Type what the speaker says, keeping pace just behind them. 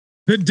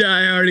The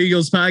Die Hard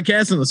Eagles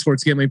podcast on the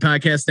Sports Gambling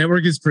Podcast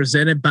Network is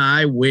presented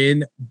by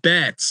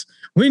WynnBET.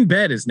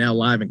 WynnBET is now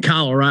live in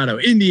Colorado,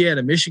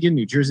 Indiana, Michigan,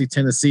 New Jersey,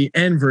 Tennessee,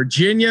 and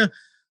Virginia.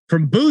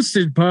 From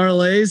boosted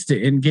parlays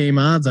to in-game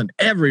odds on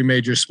every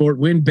major sport,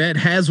 WynnBET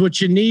has what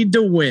you need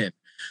to win.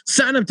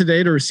 Sign up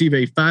today to receive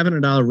a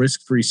 $500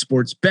 risk-free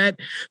sports bet.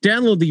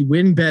 Download the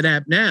WynnBET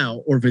app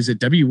now or visit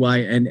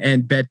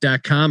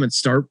wynnbet.com and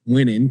start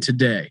winning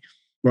today.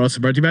 We're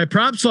also brought to you by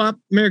PropSwap,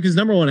 America's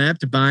 #1 app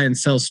to buy and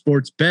sell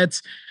sports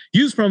bets.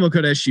 Use promo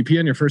code SGP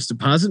on your first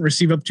deposit and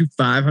receive up to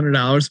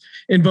 $500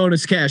 in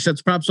bonus cash.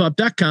 That's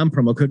PropSwap.com,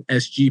 promo code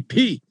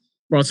SGP.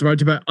 We're also brought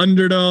to you by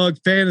Underdog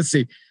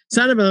Fantasy.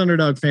 Sign up at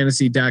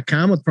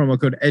UnderdogFantasy.com with promo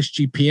code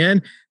SGPN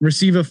and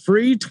receive a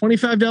free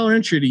 $25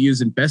 entry to use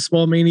in Best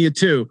Ball Mania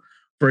 2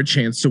 for a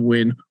chance to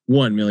win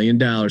 $1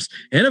 million.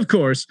 And of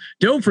course,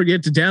 don't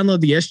forget to download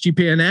the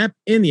SGPN app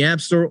in the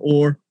App Store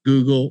or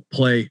Google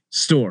Play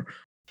Store.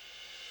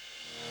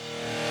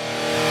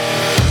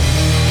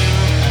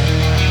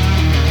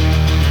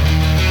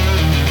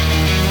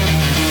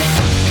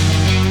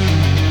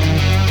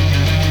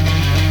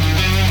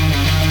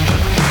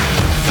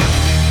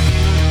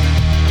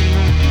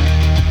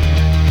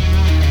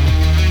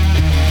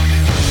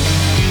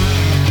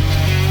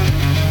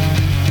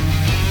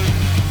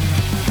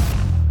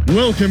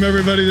 Welcome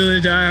everybody to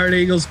the Die Hard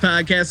Eagles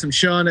podcast. I'm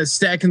Sean at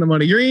Stacking the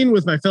Money Green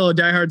with my fellow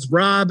diehards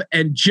Rob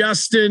and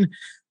Justin.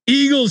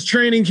 Eagles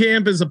training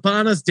camp is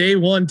upon us. Day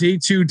 1, day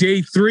 2,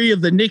 day 3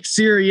 of the Nick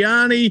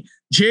Sirianni,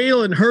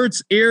 Jalen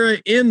Hurts era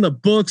in the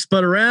books.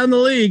 But around the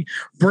league,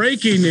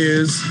 breaking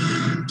news: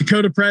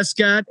 Dakota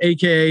Prescott,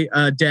 aka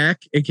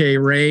Dak, aka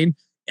Rain,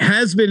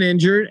 has been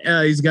injured.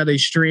 He's got a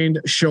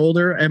strained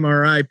shoulder,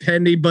 MRI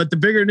pending. But the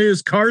bigger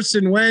news: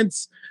 Carson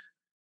Wentz,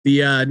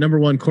 the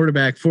 #1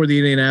 quarterback for the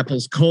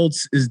Indianapolis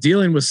Colts, is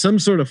dealing with some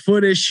sort of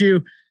foot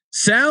issue.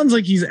 Sounds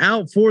like he's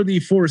out for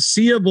the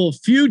foreseeable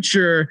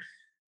future.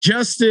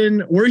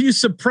 Justin, were you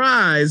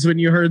surprised when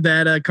you heard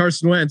that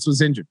Carson Wentz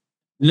was injured?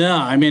 No,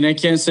 I mean, I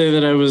can't say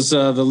that I was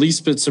the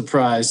least bit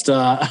surprised.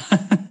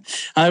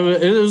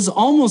 It was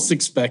almost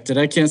expected.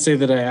 I can't say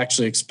that I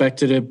actually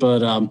expected it,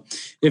 but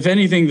if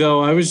anything,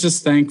 though, I was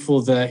just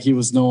thankful that he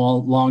was no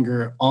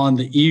longer on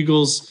the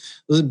Eagles.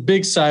 It was a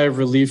big sigh of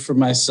relief for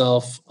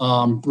myself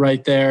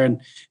right there. And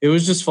it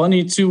was just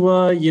funny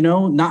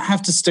to, not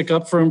have to stick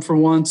up for him for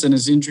once and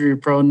his injury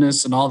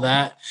proneness and all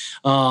that.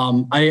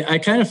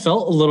 I kind of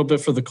felt a little bit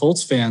for the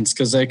Colts fans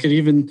because I could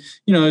even,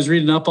 I was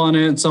reading up on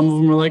it and some of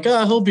them were like,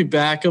 he'll be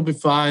back. He'll be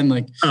fine.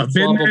 Like, blah,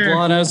 blah,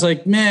 blah. And I was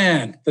like,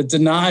 man, the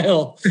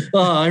denial.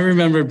 I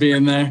remember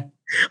being there.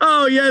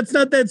 Oh yeah, it's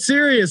not that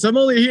serious. I'm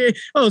only here.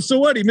 Oh, so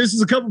what? He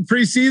misses a couple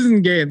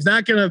preseason games.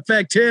 Not going to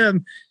affect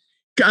him.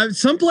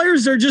 Some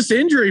players are just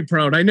injury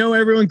prone. I know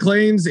everyone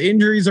claims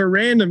injuries are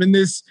random, and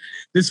this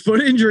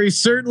foot injury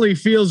certainly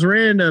feels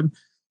random.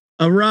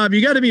 Rob,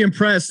 you got to be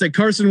impressed that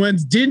Carson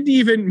Wentz didn't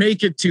even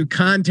make it to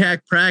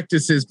contact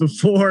practices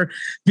before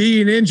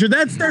being injured.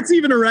 That's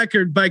even a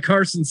record by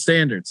Carson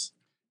standards.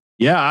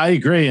 Yeah, I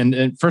agree.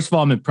 And first of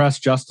all, I'm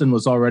impressed. Justin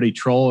was already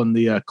trolling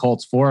the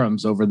Colts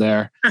forums over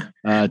there,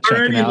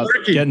 checking out,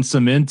 getting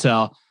some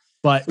intel.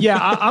 But yeah,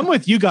 I'm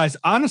with you guys.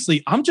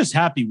 Honestly, I'm just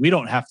happy we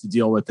don't have to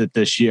deal with it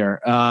this year.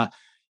 I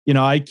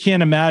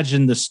can't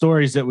imagine the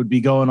stories that would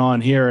be going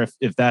on here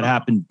if that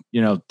happened,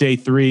 day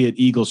 3 at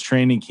Eagles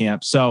training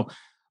camp. So,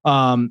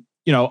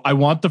 I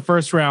want the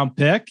first round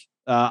pick.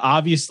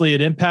 Obviously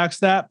it impacts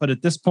that, but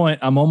at this point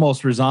I'm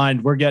almost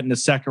resigned. We're getting a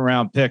second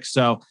round pick.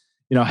 So,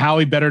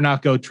 Howie better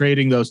not go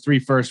trading those 3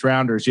 first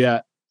rounders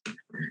yet.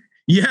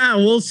 Yeah,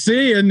 we'll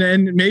see, and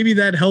then maybe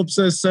that helps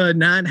us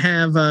not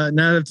have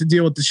to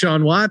deal with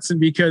Deshaun Watson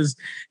because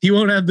he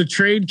won't have the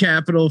trade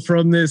capital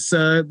from this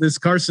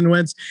Carson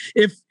Wentz.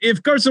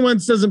 If Carson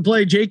Wentz doesn't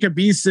play, Jacob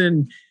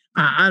Eason,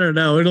 I don't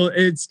know.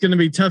 It's going to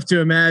be tough to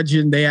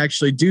imagine they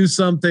actually do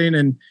something,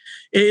 and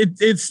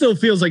it still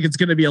feels like it's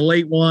going to be a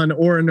late 1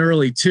 or an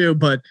early 2.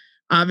 But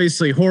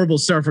obviously, horrible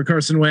start for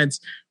Carson Wentz.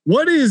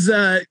 What is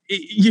it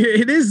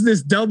is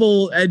this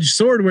double-edged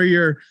sword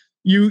where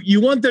you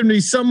want them to be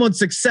somewhat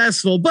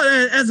successful, but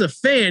as a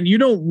fan, you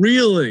don't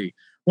really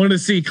want to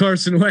see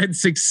Carson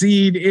Wentz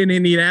succeed in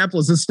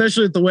Indianapolis,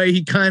 especially with the way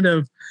he kind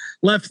of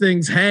left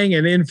things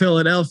hanging in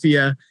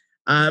Philadelphia.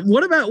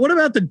 What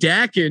about the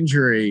Dak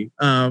injury?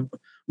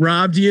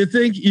 Rob, do you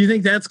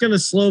think that's going to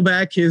slow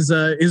back his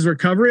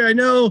recovery? I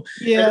know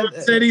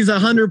said he's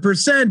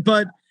 100%,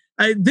 but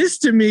this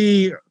to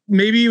me,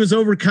 maybe he was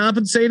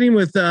overcompensating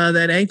with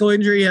that ankle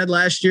injury he had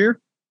last year.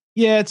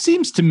 Yeah, it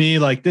seems to me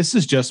like this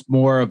is just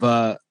more of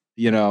a,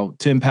 to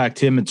impact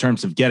him in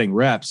terms of getting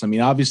reps. I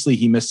mean, obviously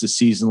he missed a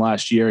season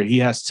last year. He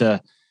has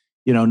to,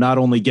 not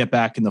only get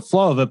back in the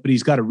flow of it, but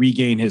he's got to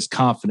regain his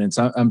confidence.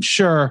 I'm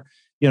sure,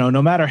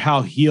 no matter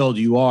how healed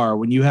you are,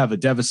 when you have a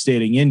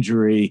devastating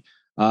injury,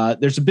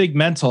 there's a big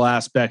mental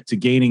aspect to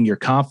gaining your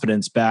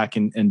confidence back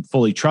and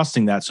fully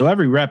trusting that. So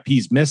every rep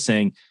he's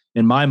missing,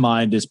 in my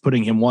mind, is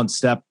putting him one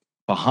step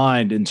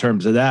behind in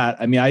terms of that.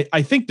 I mean,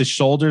 I think the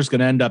shoulder is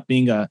going to end up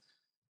being a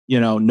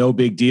no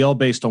big deal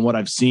based on what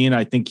I've seen.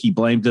 I think he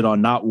blamed it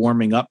on not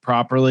warming up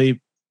properly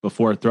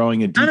before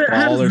throwing a deep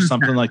ball or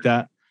something like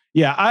that.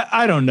 Yeah,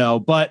 I don't know.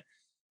 But,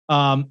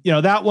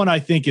 that one I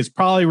think is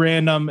probably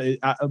random.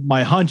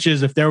 My hunch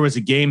is if there was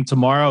a game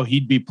tomorrow,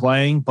 he'd be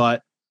playing,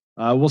 but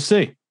we'll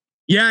see.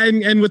 Yeah,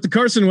 and with the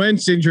Carson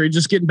Wentz injury,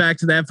 just getting back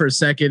to that for a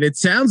second, it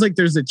sounds like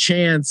there's a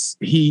chance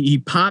he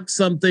popped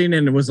something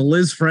and it was a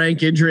Liz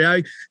Frank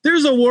injury.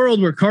 There's a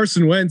world where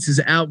Carson Wentz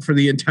is out for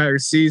the entire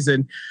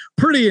season.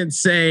 Pretty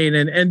insane.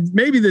 And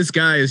maybe this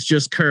guy is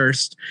just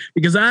cursed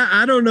because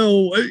I don't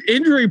know.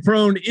 Injury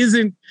prone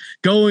isn't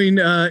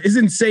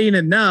insane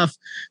enough.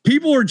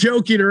 People were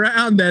joking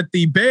around that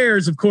the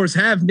Bears, of course,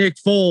 have Nick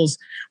Foles.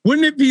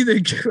 Wouldn't it be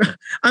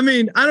I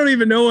don't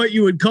even know what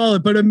you would call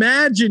it, but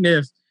imagine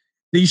if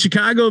the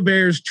Chicago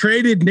Bears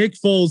traded Nick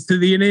Foles to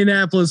the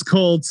Indianapolis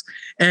Colts,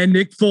 and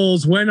Nick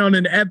Foles went on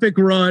an epic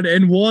run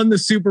and won the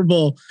Super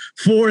Bowl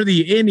for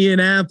the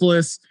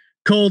Indianapolis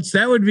Colts.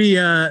 That would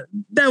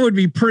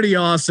be pretty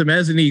awesome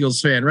as an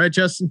Eagles fan, right,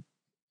 Justin?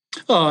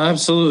 Oh,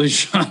 absolutely,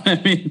 Sean.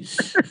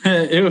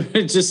 It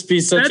would just be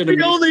such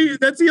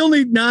that's the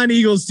only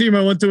non-Eagles team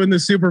I want to win the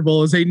Super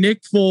Bowl is a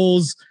Nick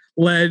Foles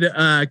led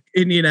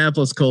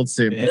Indianapolis Colts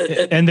team.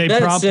 And they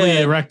promptly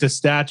erect a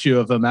statue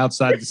of him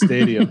outside the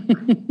stadium.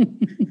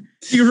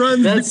 He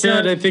runs. That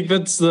said, I think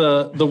that's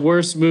the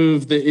worst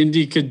move that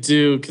Indy could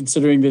do,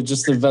 considering they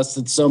just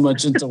invested so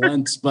much into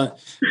Wentz. But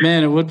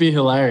man, it would be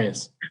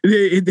hilarious.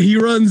 He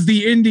runs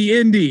the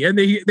Indy, and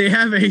they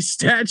have a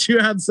statue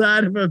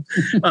outside of him.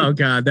 Oh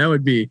God, that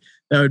would be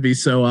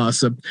so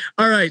awesome.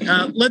 All right,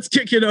 let's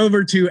kick it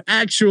over to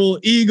actual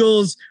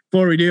Eagles.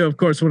 Before we do, of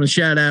course, want to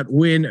shout out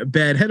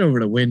WynnBET. Head over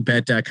to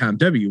wynnbet.com,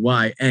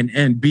 WYNNBET.com.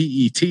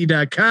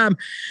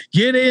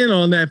 Get in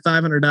on that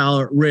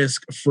 $500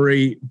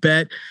 risk-free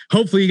bet.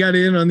 Hopefully you got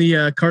in on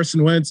the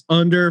Carson Wentz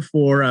under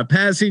for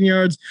passing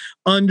yards,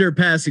 under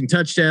passing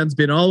touchdowns.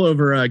 Been all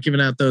over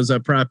giving out those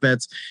prop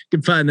bets. You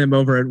can find them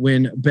over at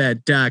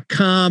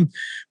wynnbet.com.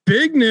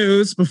 Big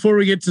news before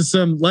we get to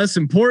some less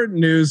important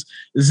news.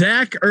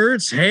 Zach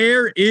Ertz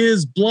hair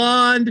is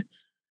blonde.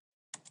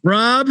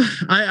 Rob,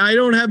 I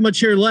don't have much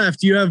hair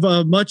left. You have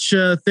a much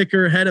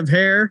thicker head of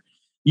hair.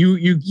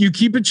 You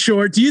keep it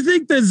short. Do you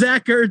think that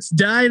Zach Ertz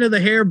dyeing of the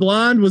hair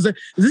blonde is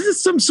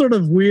this some sort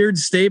of weird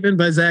statement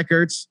by Zach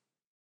Ertz?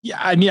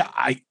 Yeah,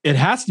 it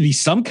has to be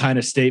some kind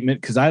of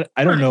statement because I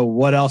don't know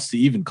what else to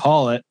even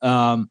call it.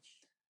 That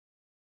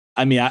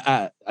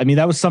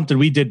was something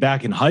we did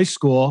back in high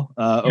school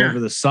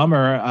over the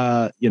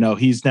summer.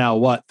 He's now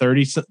what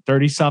 30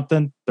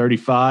 something,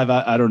 35.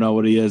 I don't know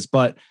what he is,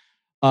 but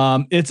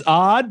it's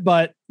odd,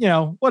 but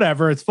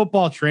whatever. It's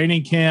football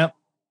training camp.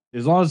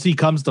 As long as he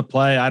comes to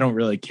play, I don't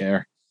really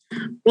care.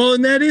 Well,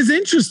 and that is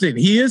interesting.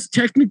 He is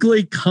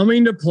technically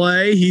coming to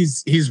play.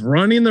 He's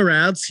running the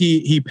routes.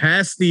 He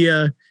passed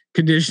the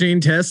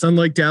conditioning test,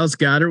 unlike Dallas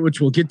Goedert, which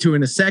we'll get to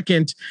in a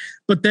second.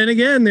 But then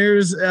again,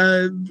 there's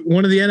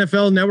one of the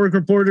NFL Network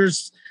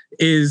reporters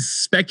is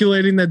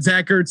speculating that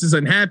Zach Ertz is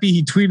unhappy.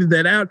 He tweeted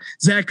that out.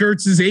 Zach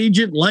Ertz's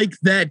agent liked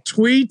that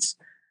tweet.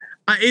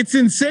 It's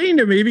insane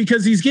to me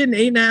because he's getting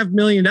 $8.5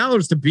 million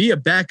to be a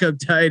backup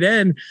tight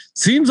end.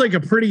 Seems like a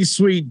pretty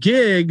sweet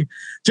gig.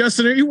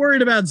 Justin, are you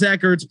worried about Zach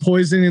Ertz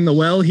poisoning the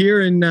well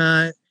here in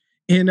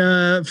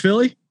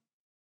Philly?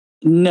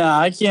 No,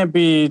 I can't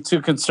be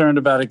too concerned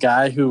about a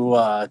guy who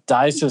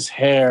dyes his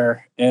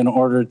hair in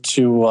order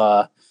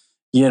to,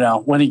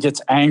 when he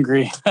gets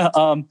angry.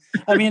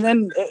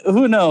 And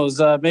who knows?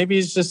 Maybe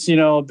he's just,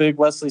 a big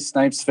Wesley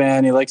Snipes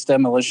fan. He likes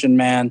Demolition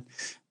Man.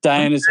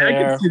 Dyeing his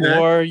hair,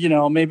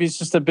 or maybe it's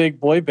just a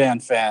big boy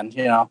band fan,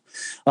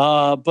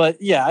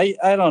 but yeah,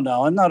 I don't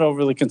know. I'm not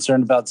overly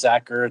concerned about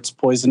Zach Ertz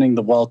poisoning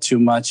the well too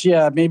much.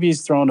 Yeah, maybe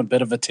he's throwing a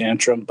bit of a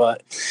tantrum,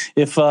 but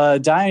if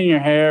dyeing your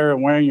hair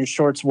and wearing your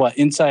shorts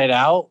inside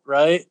out,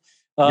 right,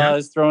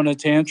 is throwing a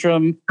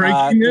tantrum,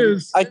 breaking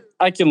news.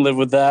 I can live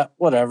with that.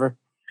 Whatever.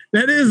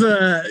 That is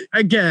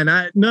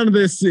none of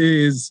this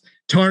is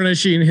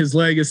tarnishing his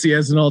legacy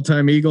as an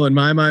all-time Eagle in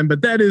my mind,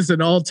 but that is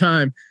an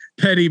all-time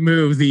petty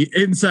move, the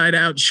inside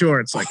out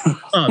shorts. Like,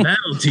 oh,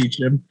 that'll teach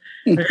him.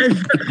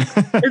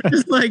 It's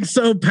just like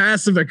so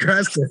passive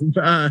aggressive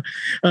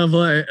of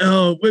like,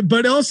 oh,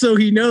 but also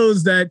he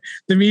knows that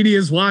the media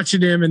is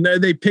watching him and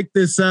they pick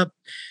this up.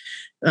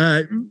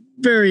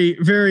 Very,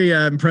 very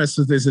impressed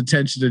with his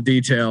attention to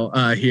detail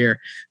here.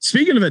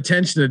 Speaking of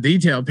attention to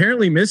detail,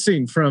 apparently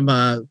missing from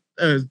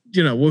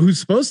who's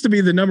supposed to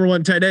be the number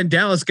one tight end,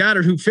 Dallas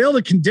Goedert, who failed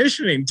a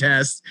conditioning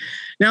test.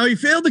 Now he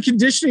failed the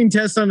conditioning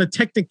test on a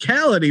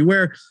technicality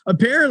where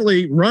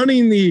apparently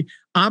running the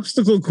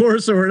obstacle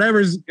course or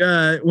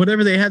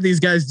whatever they had these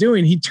guys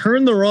doing, he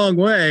turned the wrong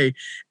way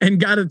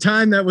and got a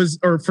time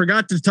or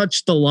forgot to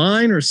touch the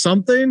line or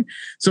something.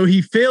 So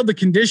he failed the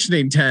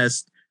conditioning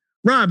test.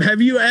 Rob,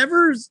 have you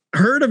ever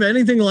heard of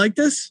anything like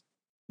this?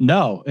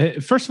 No.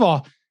 First of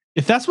all,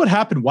 if that's what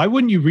happened, why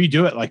wouldn't you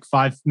redo it like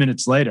 5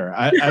 minutes later?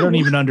 I don't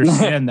even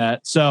understand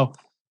that. So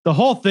the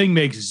whole thing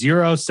makes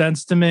zero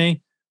sense to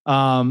me.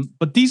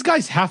 But these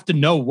guys have to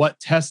know what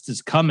test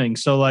is coming.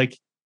 So like,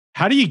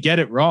 how do you get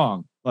it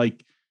wrong?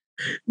 Like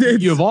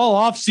you have all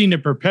off-season to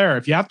prepare.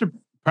 If you have to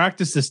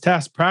practice this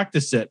test,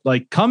 practice it.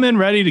 Like come in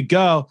ready to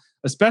go,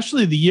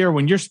 especially the year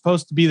when you're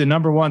supposed to be the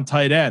number one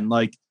tight end.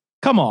 Like,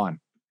 come on.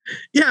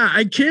 Yeah,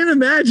 I can't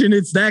imagine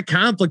it's that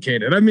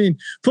complicated. I mean,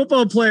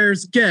 football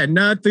players, again,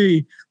 not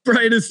the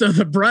brightest of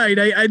the bright.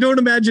 I don't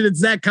imagine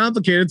it's that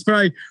complicated. It's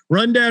probably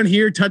run down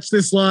here, touch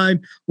this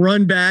line,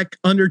 run back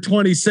under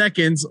 20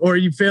 seconds, or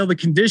you fail the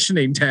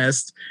conditioning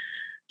test.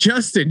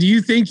 Justin, do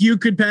you think you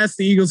could pass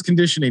the Eagles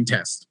conditioning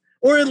test?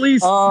 Or at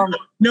least run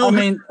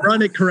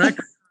it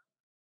correctly?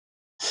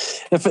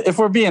 If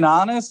we're being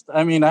honest,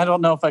 I mean, I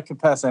don't know if I could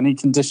pass any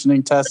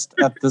conditioning test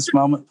at this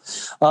moment.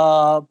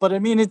 But I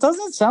mean, it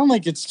doesn't sound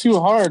like it's too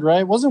hard,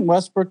 right? Wasn't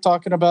Westbrook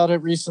talking about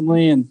it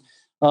recently and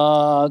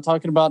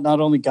talking about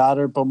not only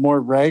Goddard, but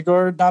more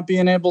Reagor not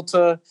being able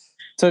to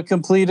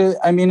complete it?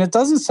 I mean, it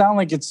doesn't sound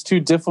like it's too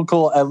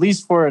difficult, at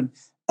least for an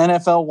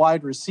NFL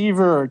wide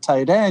receiver or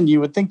tight end. You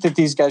would think that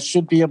these guys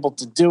should be able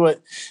to do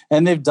it.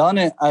 And they've done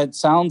it. It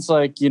sounds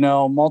like,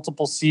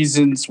 multiple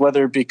seasons,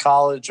 whether it be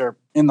college or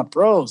in the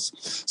pros.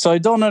 So I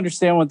don't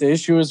understand what the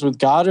issue is with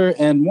Goddard.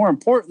 And more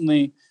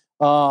importantly,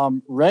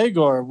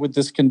 Reagor with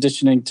this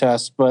conditioning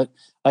test. But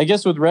I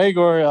guess with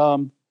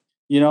Reagor,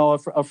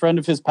 a friend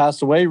of his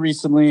passed away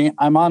recently.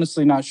 I'm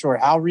honestly not sure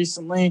how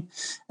recently.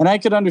 And I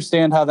could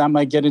understand how that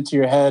might get into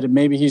your head. And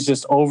maybe he's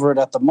just over it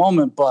at the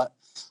moment. But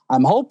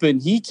I'm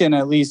hoping he can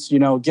at least,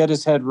 get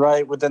his head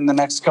right within the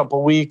next couple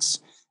of weeks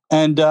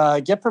and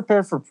get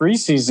prepared for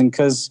preseason,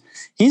 because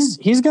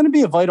he's going to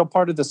be a vital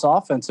part of this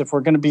offense if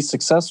we're going to be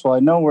successful. I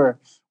know we're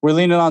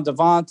leaning on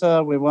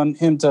Devonta. We want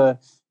him to,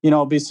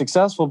 be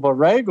successful, but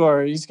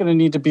Reagor, he's going to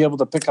need to be able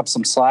to pick up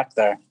some slack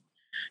there.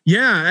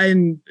 Yeah,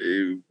 and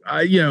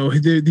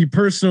the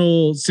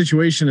personal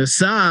situation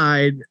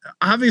aside,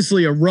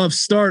 obviously a rough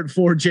start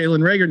for Jalen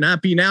Reagor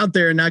not being out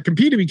there and not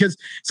competing because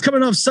it's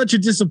coming off such a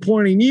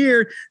disappointing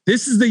year.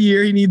 This is the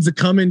year he needs to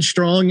come in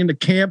strong into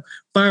camp,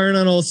 firing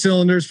on all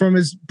cylinders from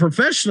his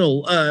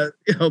professional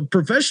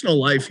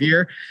life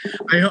here.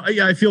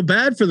 I feel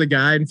bad for the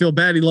guy and feel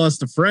bad he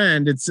lost a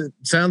friend. It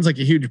sounds like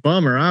a huge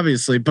bummer,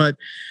 obviously, but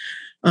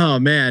oh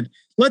man.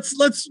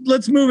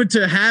 Let's move it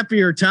to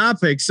happier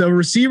topics. So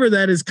receiver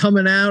that is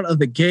coming out of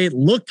the gate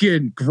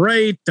looking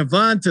great,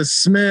 Devonta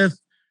Smith.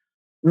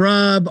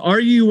 Rob, are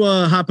you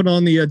hopping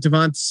on the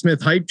Devonta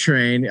Smith hype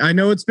train? I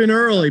know it's been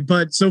early,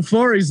 but so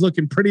far he's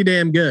looking pretty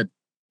damn good.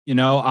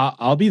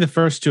 I'll be the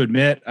first to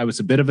admit I was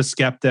a bit of a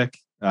skeptic,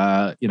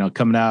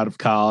 coming out of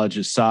college,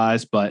 his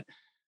size, but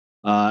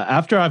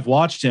after I've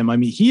watched him, I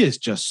mean, he is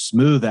just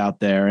smooth out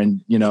there.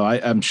 And,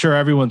 I'm sure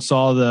everyone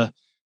saw the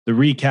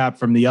recap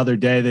from the other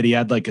day that he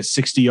had like a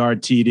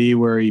 60-yard TD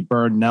where he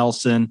burned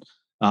Nelson.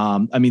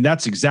 I mean,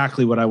 that's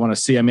exactly what I want to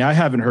see. I mean, I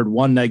haven't heard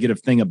one negative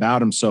thing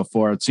about him so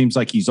far. It seems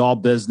like he's all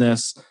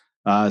business,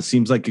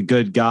 seems like a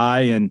good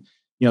guy. And,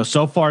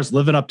 so far is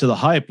living up to the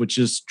hype, which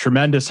is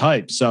tremendous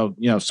hype. So,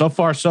 so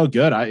far, so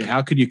good.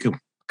 How could you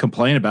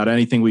complain about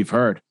anything we've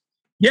heard?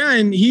 Yeah,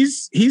 and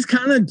he's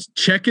kind of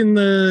checking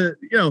the,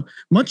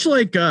 much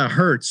like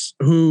Hurts,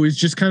 who is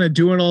just kind of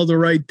doing all the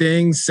right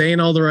things, saying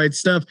all the right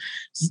stuff.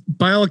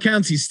 By all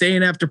accounts, he's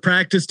staying after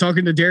practice,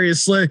 talking to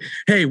Darius Slay.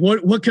 Hey,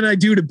 what can I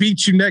do to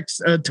beat you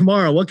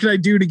tomorrow? What can I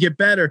do to get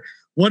better?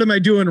 What am I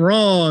doing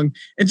wrong?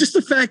 And just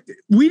the fact that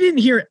we didn't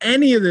hear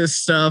any of this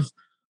stuff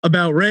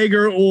about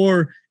Reagor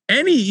or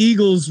any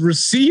Eagles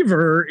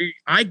receiver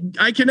I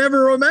can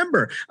ever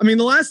remember. I mean,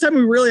 the last time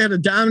we really had a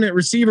dominant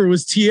receiver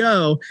was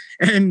T.O.,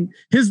 and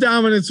his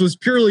dominance was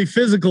purely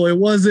physical. It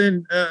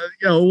wasn't,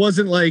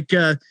 like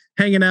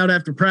hanging out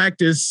after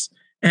practice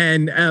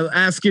and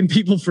asking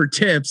people for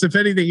tips. If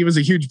anything, he was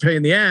a huge pain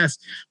in the ass,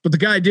 but the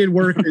guy did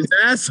work his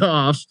ass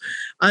off.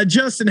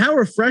 Justin, how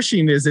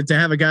refreshing is it to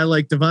have a guy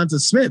like Devonta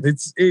Smith?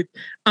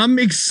 I'm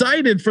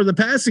excited for the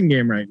passing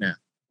game right now.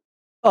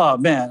 Oh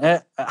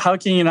man, how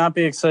can you not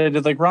be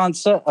excited? Like Rob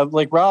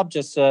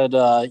just said,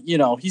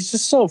 he's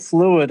just so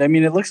fluid. I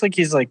mean, it looks like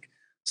he's like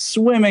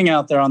swimming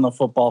out there on the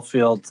football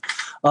field.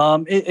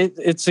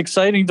 It's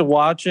exciting to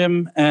watch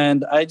him,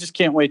 and I just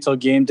can't wait till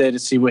game day to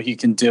see what he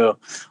can do.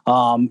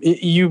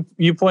 You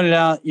pointed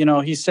out,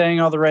 he's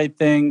saying all the right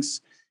things.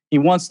 He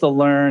wants to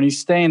learn. He's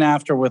staying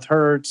after with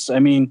Hurts. I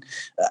mean,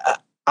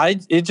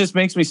 it just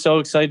makes me so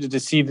excited to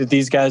see that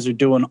these guys are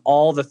doing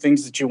all the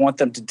things that you want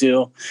them to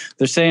do.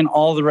 They're saying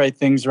all the right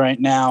things right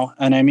now.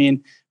 And I mean,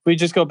 if we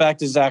just go back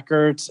to Zach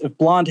Ertz, if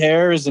blonde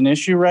hair is an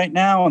issue right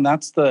now, and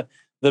that's the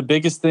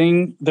biggest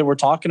thing that we're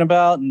talking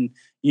about, and,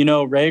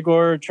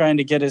 Reagor trying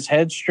to get his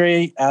head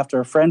straight after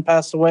a friend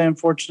passed away,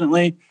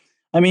 unfortunately.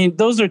 I mean,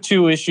 those are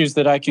two issues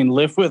that I can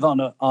live with on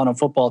a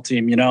football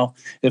team,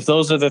 if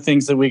those are the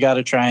things that we got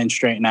to try and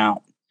straighten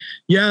out.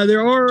 Yeah,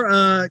 there are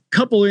a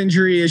couple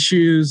injury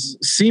issues,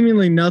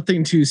 seemingly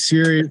nothing too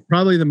serious.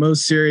 Probably the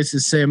most serious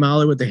is Sam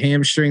Ali with the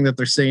hamstring that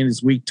they're saying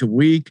is week to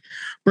week.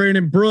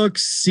 Brandon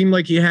Brooks seemed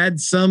like he had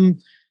some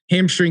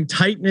hamstring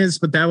tightness,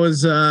 but that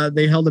was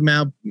they held him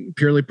out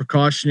purely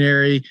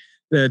precautionary.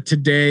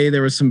 Today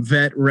there was some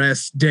vet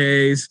rest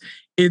days.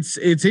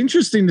 it's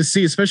interesting to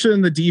see, especially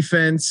in the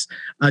defense.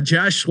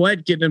 Josh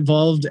Sweat getting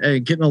involved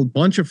and getting a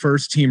bunch of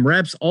first team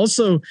reps.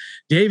 Also,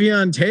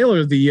 Davion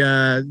Taylor,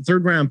 the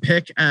third round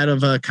pick out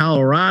of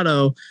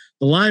Colorado,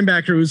 the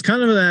linebacker who's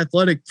kind of an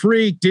athletic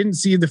freak, didn't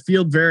see the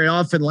field very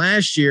often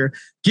last year,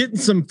 getting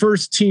some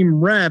first team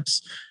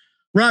reps.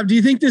 Rob, do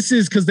you think this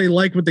is because they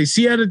like what they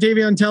see out of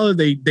Davion Taylor?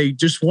 They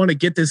just want to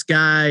get this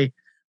guy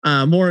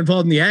more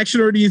involved in the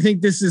action, or do you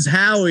think this is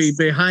Howie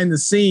behind the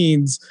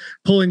scenes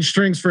pulling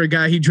strings for a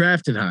guy he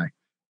drafted high?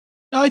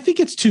 No, I think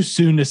it's too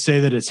soon to say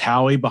that it's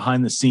Howie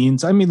behind the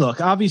scenes. I mean, look,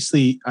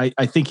 obviously,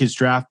 I think his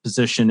draft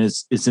position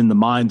is in the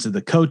minds of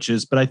the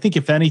coaches, but I think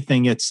if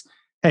anything, it's,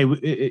 hey,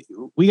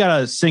 we got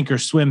to sink or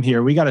swim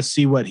here. We got to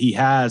see what he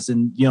has,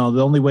 and the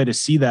only way to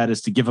see that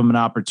is to give him an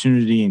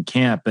opportunity in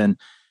camp. And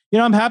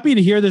I'm happy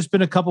to hear there's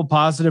been a couple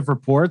positive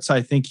reports.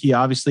 I think he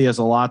obviously has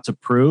a lot to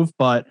prove,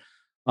 but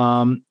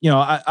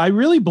I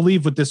really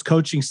believe with this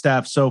coaching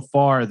staff so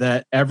far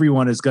that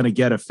everyone is going to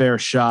get a fair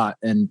shot,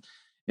 and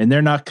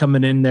they're not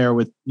coming in there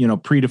with,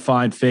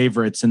 predefined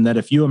favorites, and that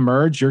if you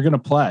emerge, you're going to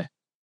play.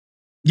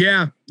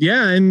 Yeah.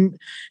 And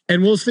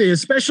we'll see,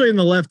 especially in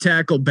the left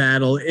tackle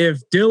battle,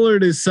 if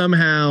Dillard is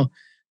somehow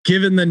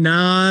given the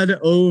nod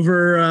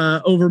over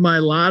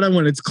Mailata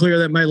when it's clear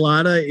that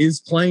Mailata is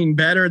playing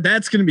better,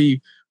 that's going to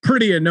be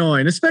pretty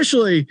annoying.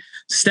 Especially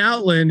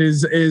Stoutland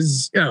is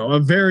a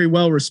very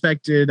well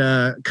respected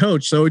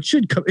coach, so it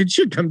should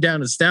come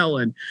down to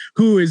Stoutland,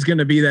 who is going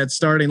to be that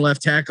starting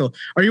left tackle.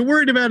 Are you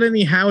worried about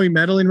any Howie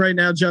meddling right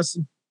now,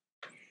 Justin?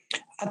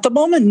 At the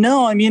moment,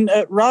 no. I mean,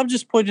 Rob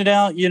just pointed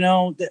out,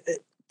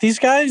 these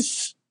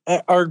guys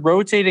are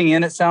rotating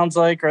in, it sounds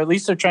like, or at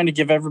least they're trying to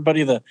give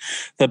everybody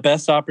the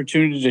best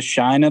opportunity to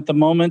shine at the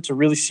moment, to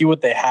really see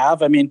what they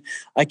have. I mean,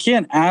 I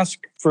can't ask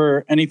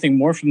for anything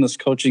more from this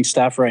coaching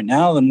staff right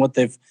now than what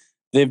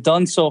they've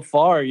done so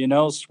far.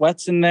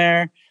 Sweat's in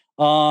there.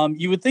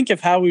 You would think if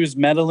Howie was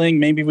meddling,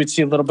 maybe we'd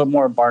see a little bit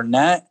more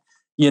Barnett,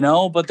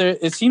 but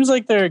it seems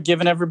like they're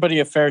giving everybody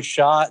a fair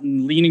shot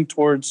and leaning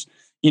towards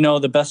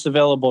the best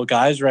available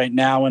guys right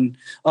now. And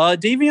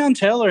Davion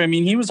Taylor, I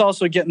mean, he was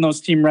also getting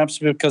those team reps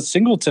because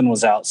Singleton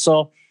was out.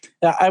 So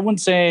I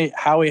wouldn't say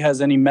Howie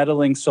has any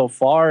meddling so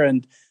far.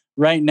 And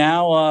right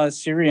now,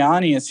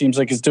 Sirianni, it seems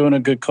like, is doing a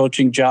good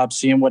coaching job,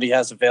 seeing what he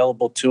has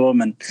available to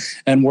him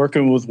and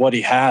working with what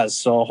he has.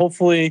 So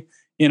hopefully,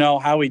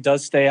 Howie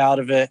does stay out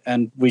of it,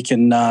 and we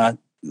can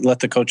let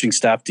the coaching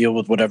staff deal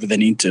with whatever they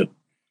need to.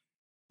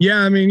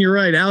 Yeah, I mean, you're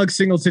right. Alex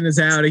Singleton is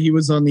out. He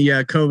was on the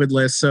COVID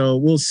list. So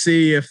we'll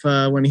see if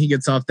when he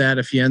gets off that,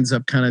 if he ends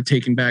up kind of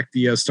taking back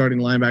the starting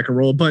linebacker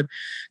role. But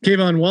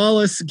Kayvon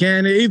Wallace,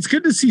 again, it's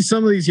good to see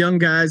some of these young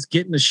guys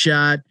getting a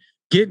shot,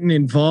 getting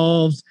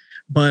involved.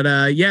 But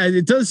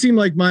it does seem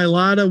like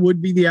Mailata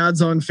would be the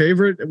odds-on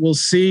favorite. We'll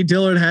see.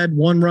 Dillard had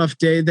one rough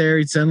day there.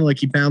 He sounded like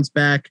he bounced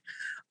back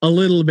a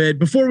little bit.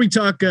 Before we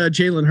talk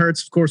Jalen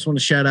Hurts, of course, want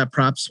to shout out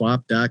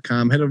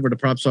PropSwap.com. Head over to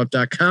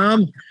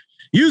PropSwap.com.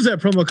 Use that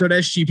promo code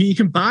SGP. You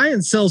can buy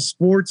and sell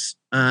sports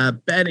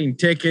betting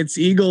tickets.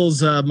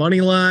 Eagles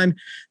money line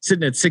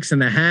sitting at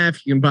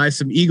 6.5. You can buy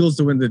some Eagles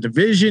to win the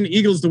division,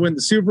 Eagles to win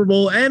the Super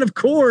Bowl, and of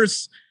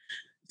course,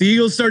 the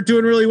Eagles start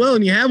doing really well,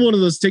 and you have one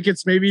of those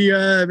tickets. Maybe you're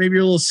a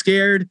little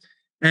scared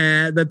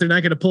that they're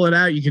not going to pull it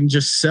out. You can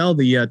just sell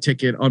the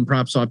ticket on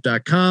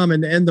PropSwap.com.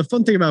 And the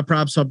fun thing about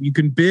PropSwap, you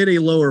can bid a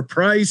lower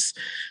price.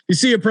 If you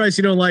see a price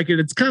you don't like it,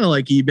 it's kind of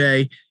like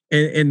eBay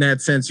in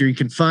that sense, or you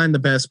can find the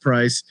best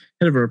price.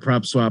 Head over to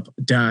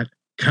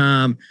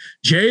PropSwap.com.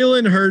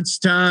 Jalen Hurts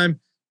time.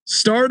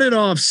 Started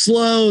off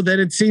slow, then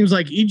it seems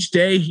like each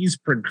day he's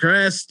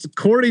progressed.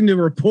 According to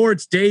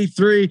reports, day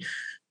 3,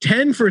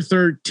 10 for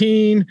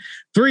 13,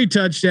 3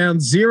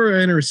 touchdowns, 0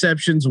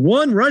 interceptions,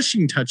 1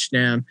 rushing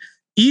touchdown.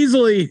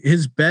 Easily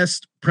his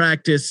best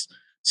practice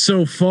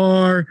so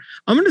far.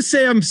 I'm going to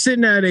say I'm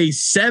sitting at a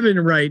 7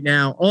 right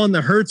now on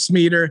the Hurts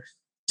meter.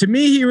 To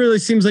me, he really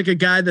seems like a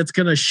guy that's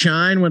going to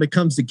shine when it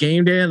comes to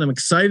game day, and I'm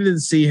excited to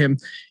see him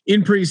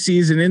in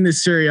preseason in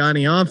this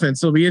Sirianni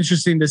offense. It'll be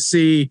interesting to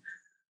see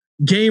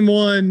game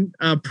 1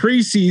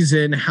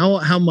 preseason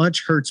how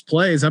much Hurts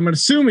plays. I'm going to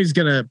assume he's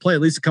going to play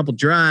at least a couple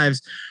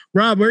drives.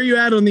 Rob, where are you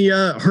at on the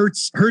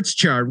Hurts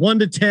chart? 1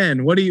 to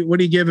 10. What do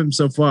you give him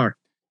so far?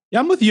 Yeah,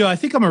 I'm with you. I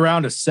think I'm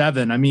around a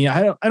 7. I mean,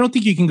 I don't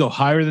think you can go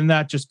higher than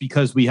that just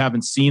because we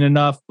haven't seen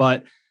enough.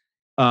 But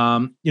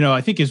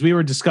I think as we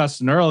were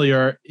discussing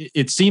earlier,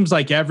 it seems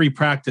like every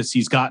practice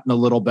he's gotten a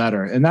little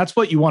better, and that's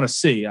what you want to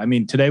see. I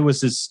mean, today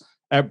was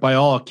by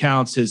all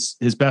accounts,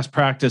 his best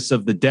practice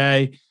of the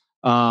day.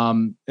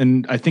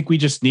 And I think we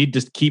just need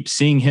to keep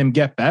seeing him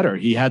get better.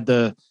 He had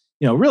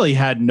really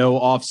had no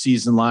off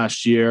season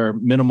last year,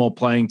 minimal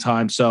playing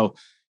time. So,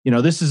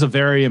 this is a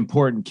very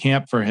important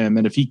camp for him.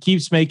 And if he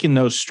keeps making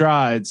those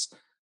strides,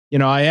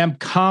 I am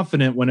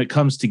confident when it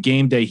comes to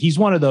game day, he's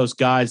one of those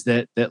guys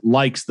that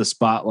likes the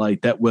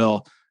spotlight, that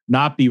will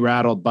not be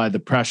rattled by the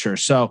pressure.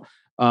 So,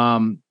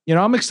 I'm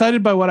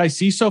excited by what I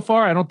see so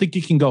far. I don't think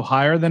you can go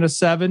higher than a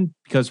 7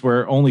 because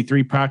we're only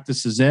 3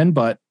 practices in,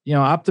 but,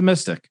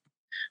 optimistic.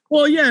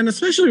 Well, yeah, and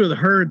especially with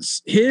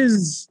Hurts,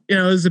 his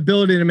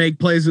ability to make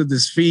plays with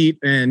his feet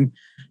and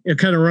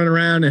kind of run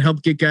around and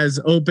help get guys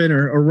open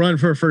or run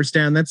for a first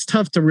down. That's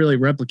tough to really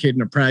replicate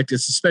in a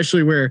practice,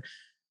 especially where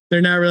they're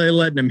not really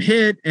letting him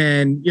hit,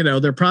 and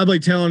they're probably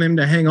telling him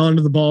to hang on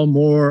to the ball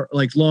more,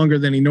 like longer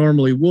than he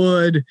normally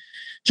would.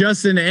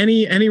 Justin,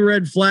 any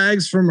red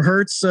flags from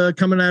Hurts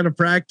coming out of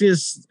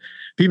practice?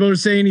 People are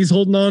saying he's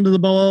holding on to the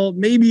ball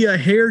maybe a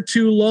hair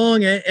too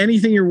long.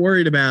 Anything you're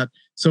worried about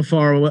so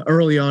far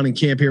early on in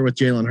camp here with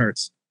Jalen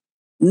Hurts?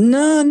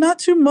 No, not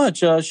too much,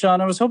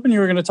 Sean. I was hoping you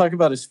were going to talk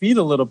about his feet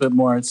a little bit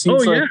more. It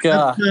seems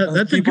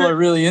that's people are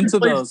really into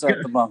those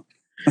at the moment.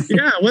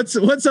 Yeah, what's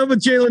up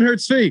with Jalen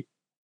Hurts' feet?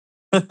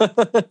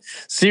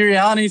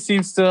 Sirianni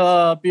seems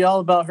to be all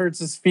about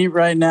Hurts' feet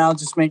right now,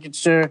 just making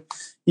sure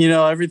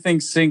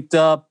everything's synced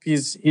up.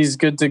 He's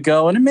good to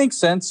go, and it makes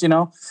sense.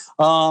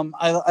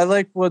 I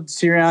like what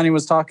Sirianni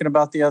was talking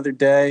about the other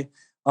day.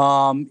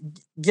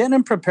 Getting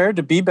him prepared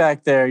to be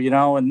back there,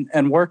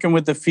 and working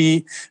with the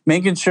feet,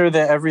 making sure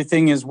that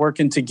everything is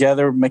working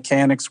together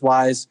mechanics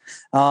wise.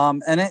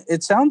 And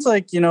it sounds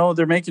like,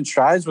 they're making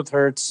strides with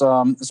Hurts,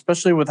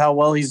 especially with how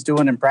well he's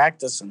doing in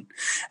practice. And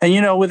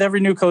with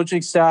every new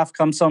coaching staff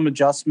comes some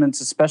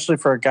adjustments, especially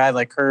for a guy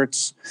like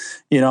Hurts,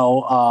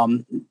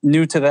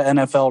 new to the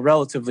NFL,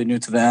 relatively new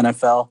to the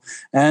NFL.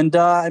 And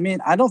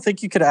I don't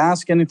think you could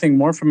ask anything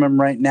more from him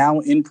right now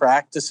in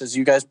practice, as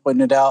you guys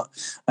pointed out.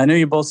 I know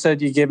you both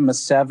said you gave him a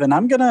 7.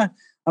 I'm gonna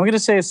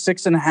say a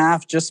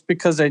 6.5, just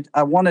because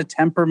I want to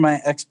temper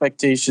my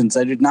expectations.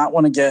 I did not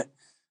want to get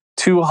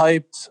too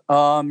hyped.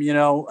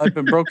 I've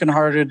been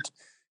brokenhearted,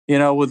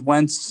 with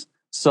Wentz.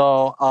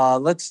 So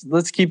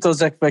let's keep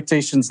those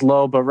expectations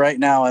low. But right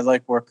now, I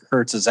like where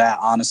Hurts is at,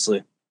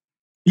 honestly.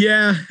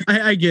 Yeah,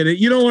 I get it.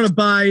 You don't want to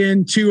buy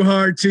in too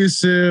hard too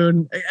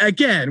soon.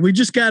 Again, we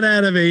just got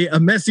out of a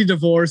messy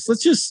divorce.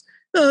 Let's just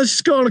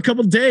go on a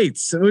couple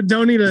dates.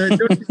 Don't need to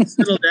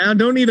settle down.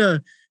 Don't need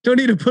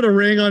to put a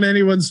ring on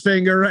anyone's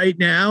finger right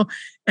now.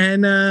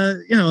 And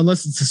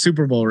unless it's a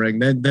Super Bowl ring,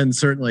 then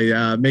certainly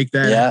make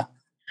that. Yeah.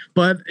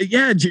 But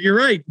yeah, you're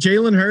right.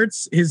 Jalen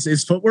Hurts,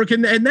 his footwork,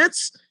 and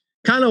that's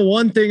kind of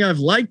one thing I've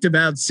liked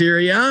about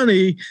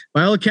Sirianni.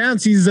 By all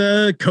accounts, he's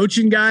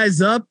coaching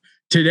guys up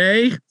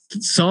today.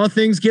 Saw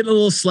things get a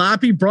little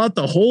sloppy, brought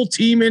the whole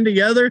team in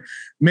together,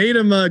 made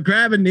him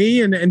grab a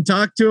knee and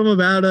talk to him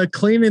about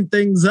cleaning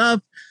things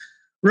up.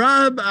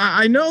 Rob,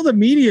 I know the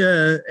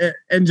media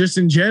and just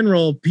in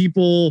general,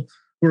 people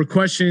who were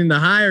questioning the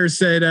hire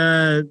said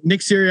Nick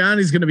Sirianni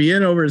is going to be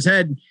in over his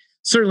head.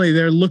 Certainly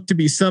there looked to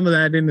be some of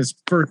that in his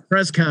first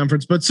press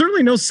conference, but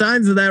certainly no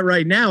signs of that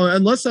right now,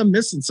 unless I'm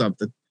missing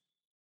something.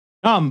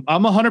 I'm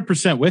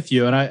 100% with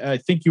you. And I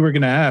think you were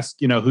going to ask,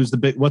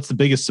 what's the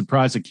biggest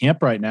surprise at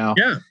camp right now?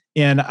 Yeah.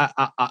 And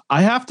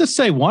I have to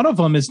say one of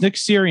them is Nick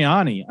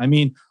Sirianni. I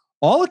mean,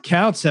 all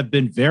accounts have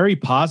been very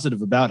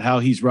positive about how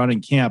he's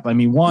running camp. I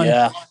mean,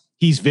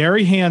 he's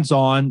very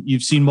hands-on.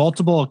 You've seen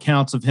multiple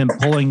accounts of him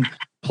pulling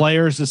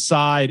players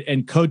aside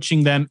and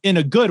coaching them in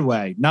a good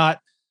way,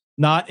 not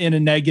in a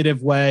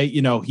negative way.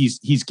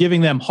 He's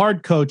giving them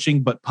hard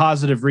coaching, but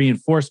positive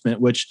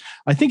reinforcement, which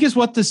I think is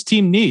what this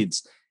team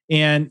needs.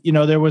 And,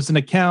 there was an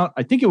account,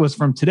 I think it was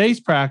from today's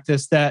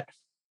practice, that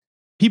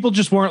people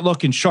just weren't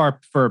looking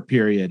sharp for a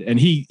period. And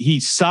he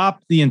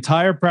stopped the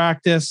entire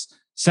practice,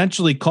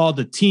 essentially called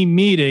a team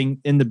meeting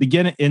in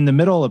the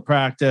middle of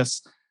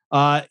practice.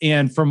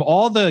 And from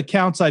all the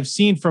accounts I've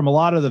seen from a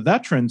lot of the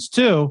veterans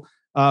too,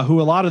 who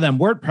a lot of them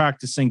weren't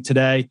practicing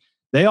today,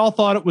 they all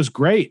thought it was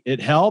great.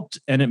 It helped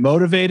and it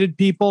motivated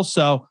people.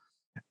 So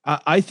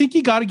I think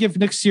you got to give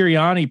Nick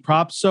Sirianni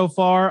props so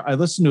far. I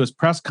listened to his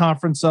press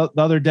conference the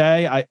other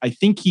day. I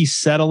think he's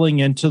settling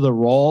into the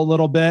role a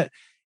little bit.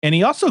 And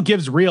he also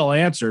gives real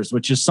answers,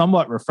 which is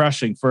somewhat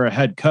refreshing for a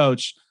head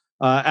coach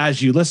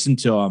as you listen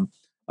to him.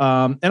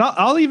 And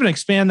I'll even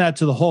expand that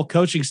to the whole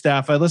coaching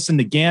staff. I listened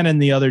to Gannon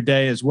the other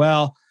day as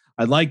well.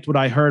 I liked what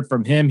I heard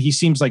from him. He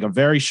seems like a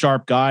very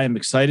sharp guy. I'm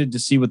excited to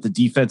see what the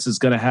defense is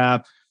going to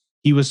have.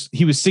 He was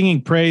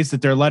singing praise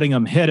that they're letting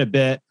him hit a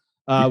bit,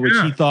 which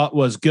he thought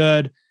was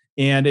good.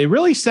 And it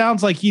really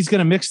sounds like he's going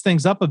to mix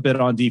things up a bit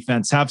on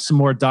defense, have some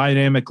more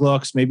dynamic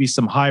looks, maybe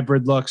some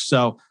hybrid looks.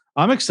 So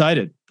I'm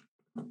excited.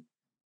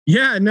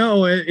 Yeah,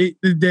 no,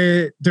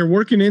 they're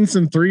working in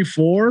some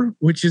 3-4,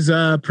 which is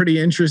pretty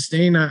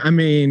interesting. I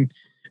mean,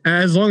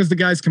 as long as the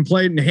guys can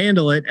play it and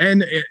handle it,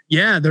 and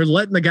they're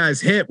letting the guys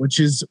hit, which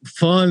is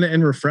fun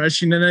and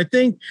refreshing, and I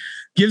think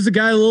gives the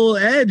guy a little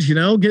edge.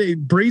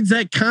 Breeds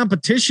that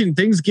competition.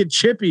 Things get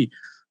chippy.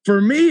 For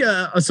me,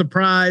 a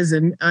surprise,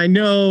 and I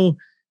know.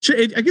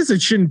 I guess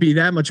it shouldn't be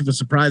that much of a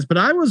surprise, but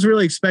I was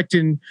really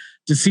expecting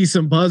to see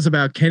some buzz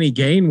about Kenny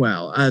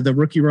Gainwell, the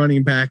rookie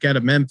running back out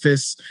of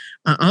Memphis.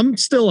 I'm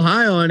still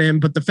high on him,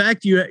 but the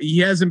fact he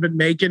hasn't been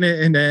making it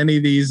into any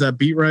of these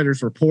beat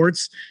writers'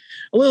 reports,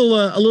 a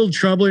little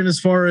troubling as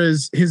far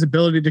as his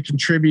ability to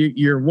contribute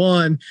year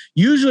one.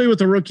 Usually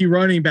with a rookie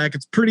running back,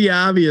 it's pretty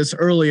obvious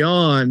early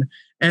on,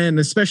 and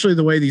especially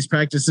the way these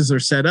practices are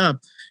set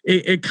up.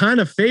 it kind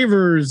of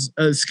favors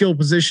skill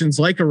positions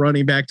like a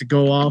running back to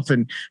go off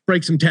and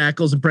break some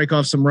tackles and break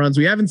off some runs.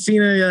 We haven't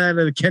seen any of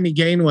that out of Kenny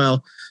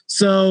Gainwell.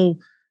 So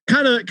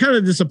kind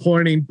of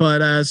disappointing,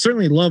 but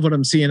certainly love what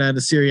I'm seeing out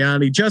of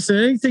Sirianni. Justin,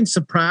 anything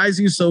surprise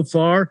you so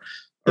far?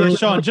 Yeah,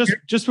 Sean,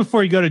 just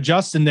before you go to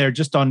Justin there,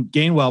 just on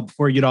Gainwell,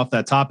 before you get off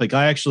that topic,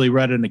 I actually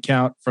read an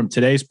account from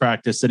today's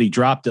practice that he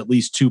dropped at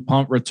least 2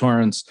 punt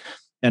returns,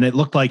 and it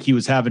looked like he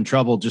was having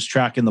trouble just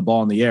tracking the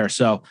ball in the air.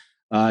 So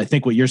I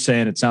think what you're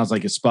saying, it sounds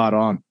like it's spot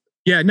on.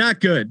 Yeah, not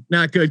good.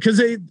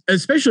 Because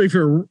especially if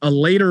you're a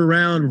later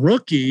round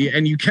rookie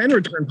and you can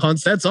return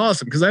punts, that's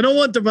awesome. Because I don't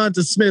want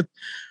Devonta Smith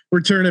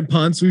returning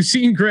punts. We've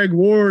seen Greg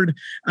Ward,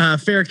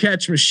 fair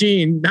catch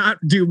machine, not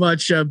do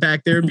much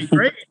back there. It'd be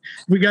great.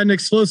 We got an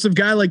explosive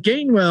guy like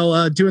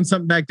Gainwell doing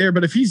something back there.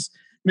 But if he's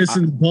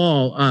missing the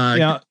ball,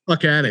 get the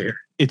fuck out of here.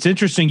 It's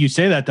interesting you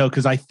say that, though,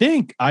 because I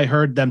think I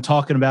heard them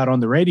talking about on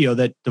the radio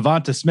that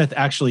Devonta Smith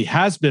actually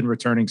has been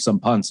returning some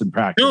punts in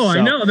practice. No, I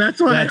know. That's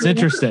why. That's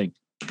interesting.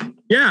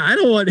 Yeah, I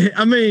don't want.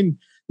 I mean,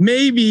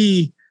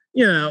 maybe,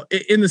 you know,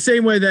 in the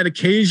same way that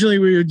occasionally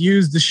we would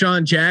use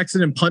Deshaun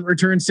Jackson in punt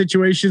return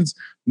situations,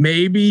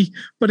 maybe.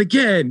 But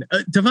again,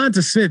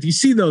 Devonta Smith, you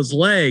see those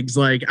legs.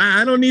 Like,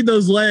 I don't need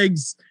those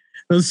legs,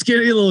 those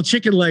skinny little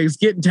chicken legs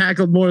getting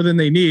tackled more than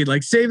they need.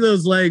 Like, save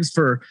those legs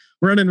for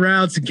running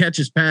routes and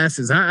catches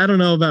passes. I don't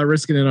know about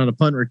risking it on a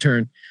punt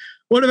return.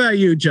 What about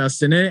you,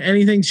 Justin?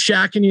 Anything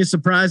shocking you,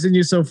 surprising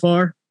you so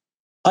far?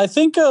 I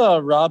think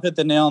Rob hit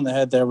the nail on the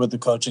head there with the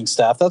coaching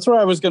staff. That's where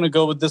I was going to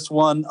go with this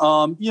one.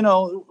 You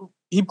know,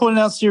 he pointed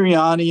out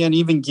Sirianni and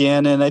even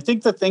Gannon. I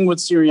think the thing with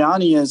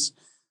Sirianni is,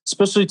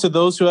 especially to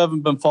those who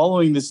haven't been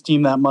following this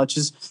team that much,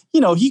 is,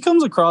 you know, he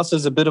comes across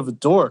as a bit of a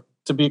dork,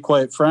 to be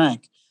quite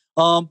frank.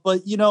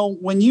 But, you know,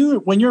 when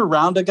you're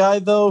around a guy,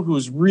 though,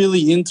 who's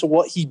really into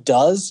what he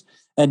does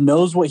and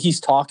knows what he's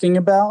talking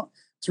about,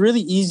 it's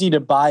really easy to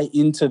buy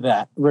into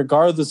that,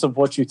 regardless of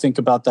what you think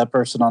about that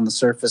person on the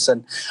surface.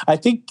 And I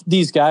think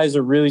these guys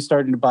are really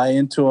starting to buy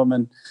into him.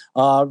 And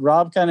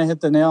Rob kind of hit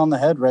the nail on the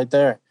head right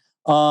there.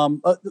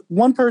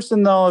 One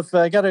person, though, if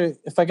I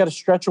gotta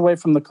stretch away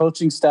from the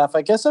coaching staff,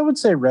 I guess I would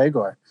say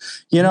Reagor.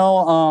 You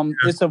know,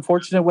 it's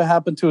unfortunate what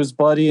happened to his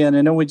buddy, and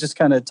I know we just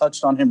kind of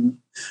touched on him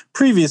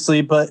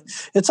previously, but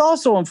it's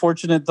also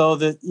unfortunate, though,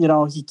 that, you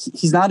know,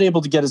 he's not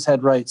able to get his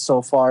head right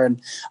so far.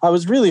 And I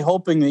was really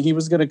hoping that he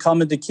was going to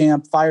come into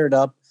camp fired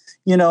up.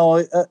 You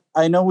know,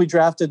 I know we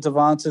drafted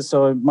Devonta,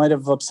 so it might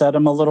have upset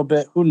him a little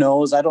bit. Who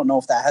knows? I don't know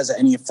if that has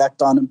any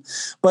effect on him.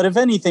 But if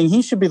anything,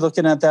 he should be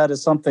looking at that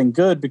as something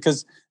good,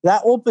 because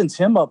that opens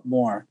him up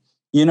more,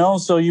 you know?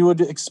 So you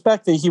would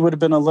expect that he would have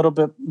been a little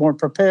bit more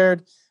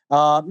prepared,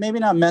 maybe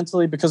not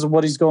mentally because of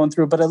what he's going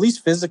through, but at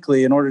least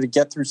physically, in order to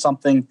get through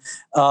something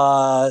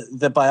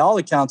that by all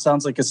accounts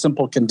sounds like a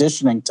simple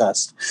conditioning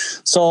test.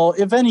 So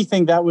if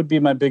anything, that would be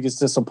my biggest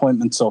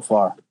disappointment so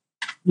far.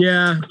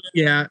 Yeah.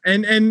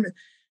 And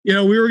you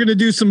know, we were going to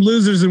do some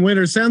losers and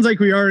winners. Sounds like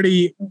we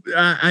already,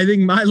 I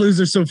think my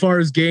loser so far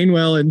is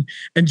Gainwell,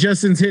 and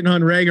Justin's hitting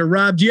on Reagor.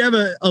 Rob, do you have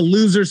a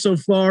loser so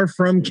far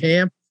from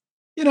camp?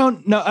 You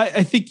know, no,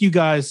 I think you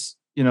guys,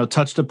 you know,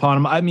 touched upon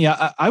him. I mean,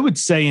 I would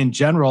say in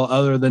general,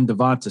 other than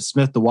Devonta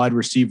Smith, the wide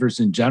receivers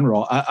in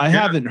general, I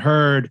haven't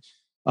heard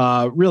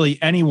really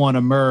anyone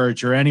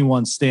emerge or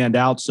anyone stand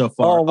out so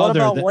far. Oh, what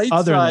about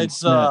Whiteside's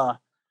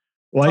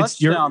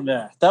touchdown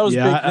there? That was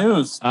big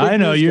news. I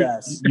know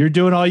you're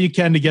doing all you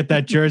can to get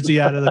that jersey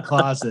out of the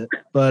closet,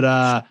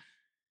 but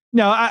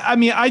no, I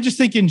mean, I just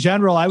think in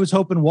general, I was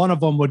hoping one of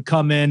them would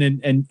come in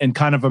and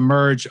kind of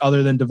emerge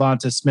other than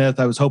Devonta Smith.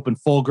 I was hoping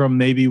Fulgham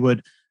maybe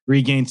would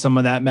regain some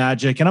of that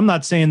magic. And I'm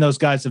not saying those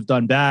guys have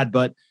done bad,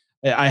 but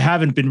I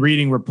haven't been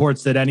reading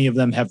reports that any of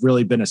them have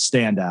really been a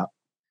standout.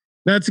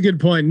 That's a good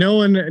point. No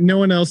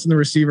one else in the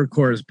receiver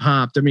corps has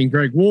popped. I mean,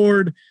 Greg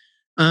Ward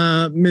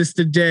missed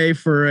a day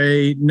for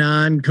a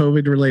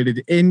non-COVID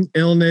related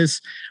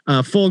illness.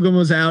 Fulgham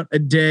was out a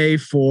day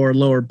for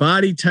lower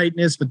body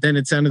tightness, but then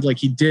it sounded like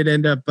he did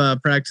end up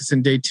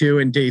practicing day 2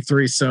 and day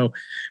 3. So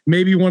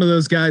maybe one of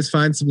those guys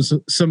finds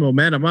some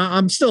momentum.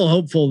 I'm still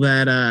hopeful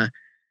that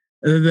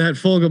that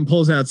Fulgham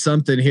pulls out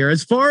something here.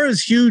 As far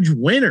as huge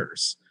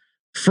winners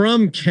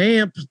from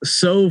camp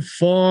so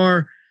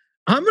far,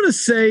 I'm going to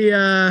say,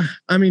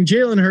 I mean,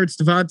 Jalen Hurts,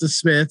 Devonta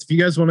Smith, if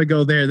you guys want to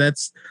go there,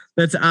 that's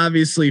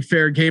obviously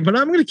fair game, but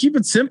I'm going to keep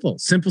it simple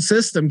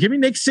system. Give me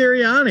Nick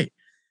Sirianni.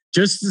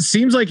 Just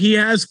seems like he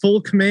has full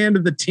command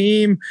of the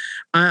team.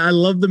 I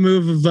love the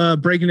move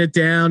of breaking it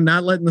down,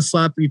 not letting the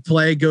sloppy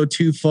play go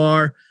too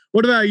far.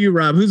 What about you,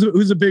 Rob?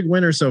 Who's a big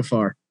winner so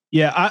far?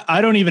 Yeah,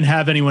 I don't even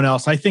have anyone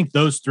else. I think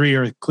those three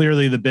are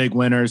clearly the big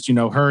winners. You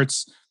know,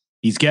 Hurts,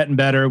 he's getting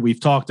better. We've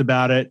talked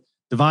about it.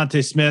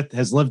 Devonta Smith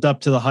has lived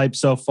up to the hype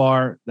so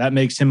far. That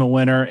makes him a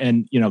winner.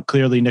 And, you know,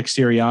 clearly Nick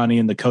Sirianni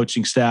and the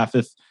coaching staff.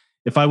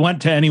 If I went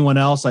to anyone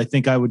else, I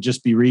think I would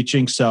just be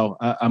reaching. So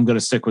I'm going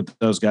to stick with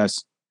those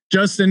guys.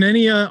 Justin,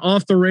 any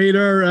off the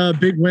radar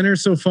big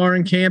winners so far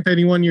in camp?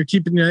 Anyone you're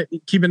keeping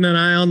an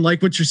eye on,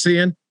 like what you're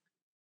seeing?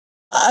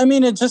 I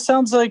mean, it just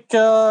sounds like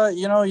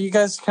you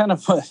guys kind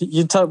of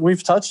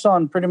we've touched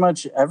on pretty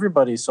much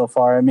everybody so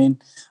far. I mean,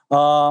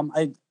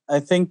 I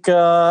think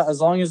as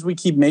long as we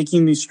keep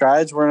making these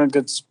strides, we're in a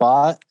good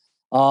spot.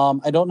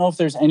 I don't know if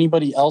there's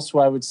anybody else who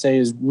I would say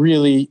is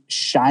really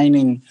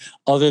shining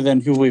other than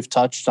who we've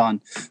touched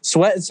on.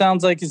 Sweat, it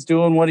sounds like, is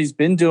doing what he's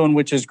been doing,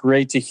 which is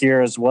great to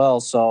hear as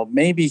well. So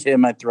maybe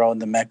him I'd throw in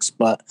the mix.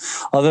 But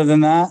other than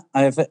that,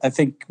 I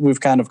think we've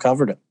kind of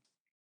covered it.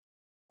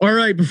 All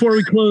right. Before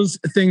we close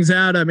things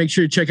out, make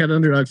sure you check out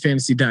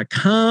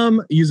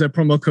underdogfantasy.com. Use that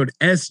promo code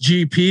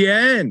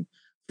SGPN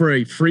for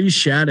a free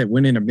shot at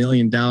winning $1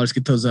 million.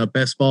 Get those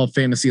best ball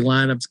fantasy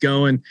lineups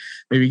going.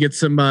 Maybe get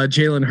some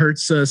Jalen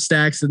Hurts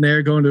stacks in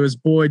there going to his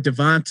boy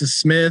Devonta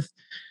Smith.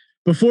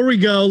 Before we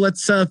go,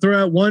 let's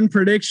throw out one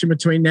prediction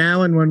between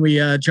now and when we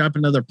drop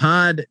another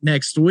pod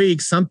next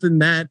week. Something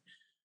that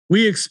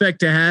we expect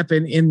to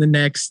happen in the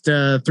next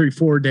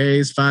 3-4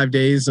 days, 5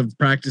 days of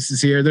practices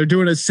here. They're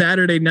doing a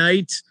Saturday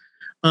night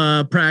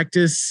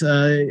practice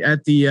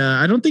at the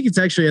I don't think it's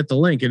actually at the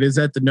Link. It is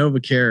at the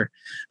NovaCare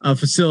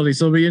facility.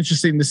 So it'll be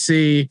interesting to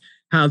see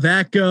how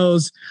that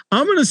goes.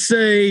 I'm going to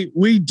say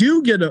we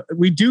do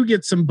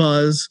get some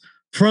buzz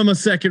from a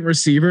second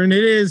receiver, and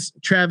it is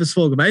Travis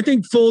Fulgham. I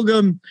think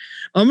Fulgham,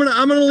 I'm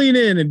gonna lean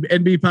in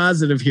and be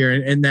positive here,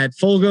 and that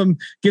Fulgham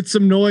gets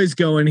some noise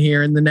going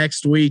here in the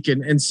next week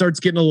and starts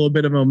getting a little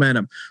bit of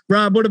momentum.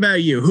 Rob, what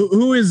about you?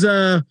 Who is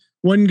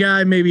one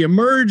guy maybe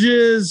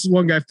emerges,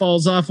 one guy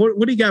falls off? What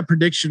do you got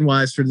prediction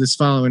wise for this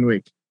following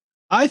week?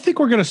 I think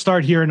we're going to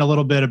start hearing a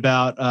little bit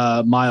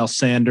about Miles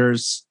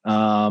Sanders.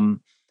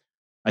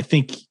 I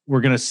think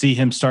we're going to see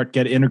him start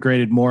get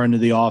integrated more into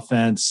the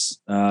offense,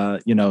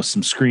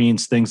 some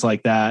screens, things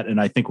like that.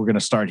 And I think we're going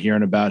to start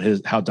hearing about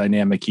how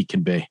dynamic he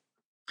can be.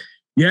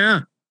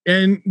 Yeah.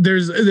 And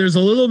there's a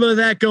little bit of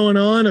that going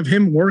on of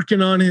him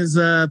working on his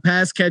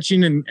pass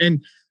catching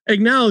and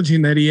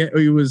acknowledging that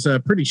he was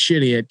pretty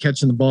shitty at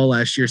catching the ball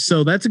last year.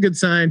 So that's a good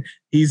sign.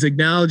 He's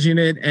acknowledging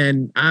it,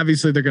 and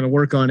obviously they're going to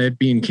work on it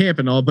being camp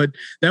and all, but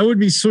that would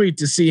be sweet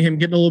to see him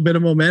getting a little bit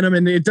of momentum.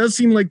 And it does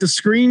seem like the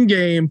screen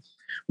game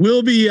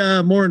will be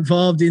more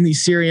involved in the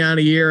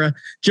Sirianni era.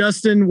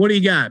 Justin, what do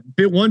you got?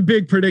 One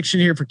big prediction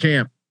here for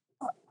camp.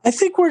 I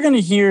think we're going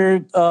to hear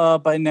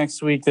by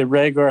next week that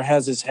Reagor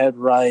has his head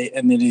right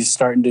and that he's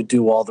starting to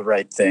do all the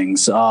right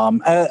things.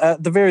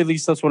 At the very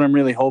least, that's what I'm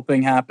really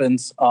hoping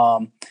happens.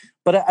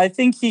 But I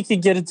think he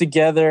could get it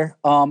together.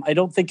 I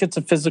don't think it's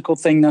a physical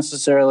thing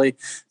necessarily.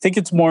 I think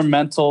it's more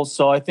mental.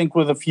 So I think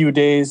with a few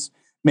days,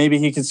 maybe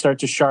he can start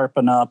to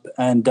sharpen up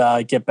and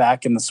get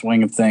back in the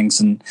swing of things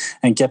and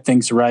get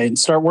things right and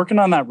start working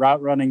on that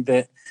route running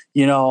that,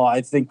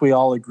 I think we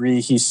all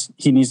agree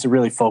he needs to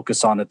really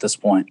focus on at this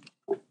point.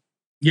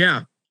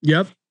 Yeah.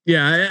 Yep.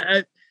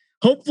 Yeah.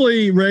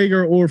 Hopefully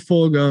Reagor or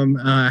Fulgham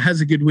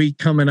has a good week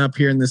coming up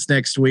here in this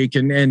next week,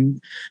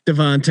 and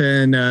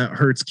Devonta and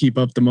Hurts keep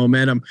up the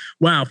momentum.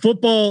 Wow.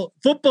 Football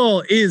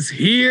is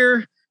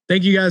here.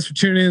 Thank you guys for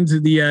tuning in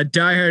to the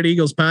Die Hard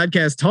Eagles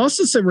podcast. Toss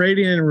us a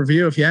rating and a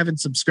review if you haven't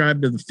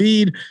subscribed to the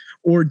feed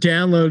or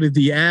downloaded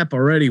the app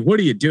already. What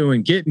are you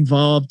doing? Get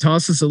involved.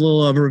 Toss us a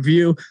little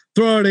review.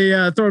 Throw it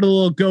a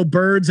little Go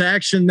Birds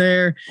action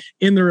there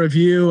in the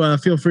review.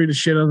 Feel free to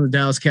shit on the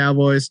Dallas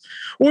Cowboys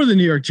or the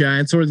New York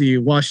Giants or the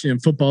Washington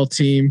football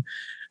team.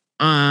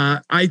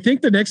 I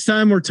think the next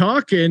time we're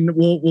talking,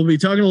 we'll be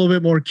talking a little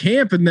bit more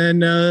camp, and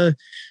then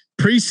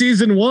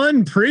preseason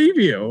 1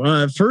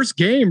 preview. First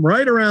game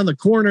right around the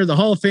corner. The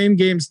Hall of Fame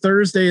game's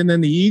Thursday, and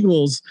then the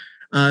Eagles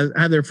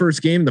have their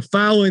first game the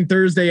following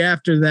Thursday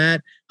after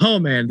that. Oh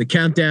man, the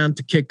countdown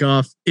to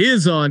kickoff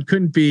is on.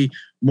 Couldn't be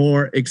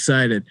more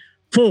excited.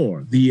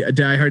 For the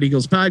Die Hard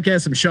Eagles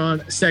podcast, I'm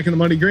Sean, stacking the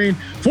money green.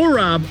 For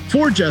Rob,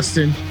 for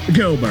Justin,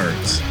 go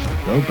Birds.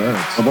 Go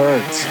Birds. Go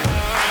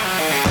Birds.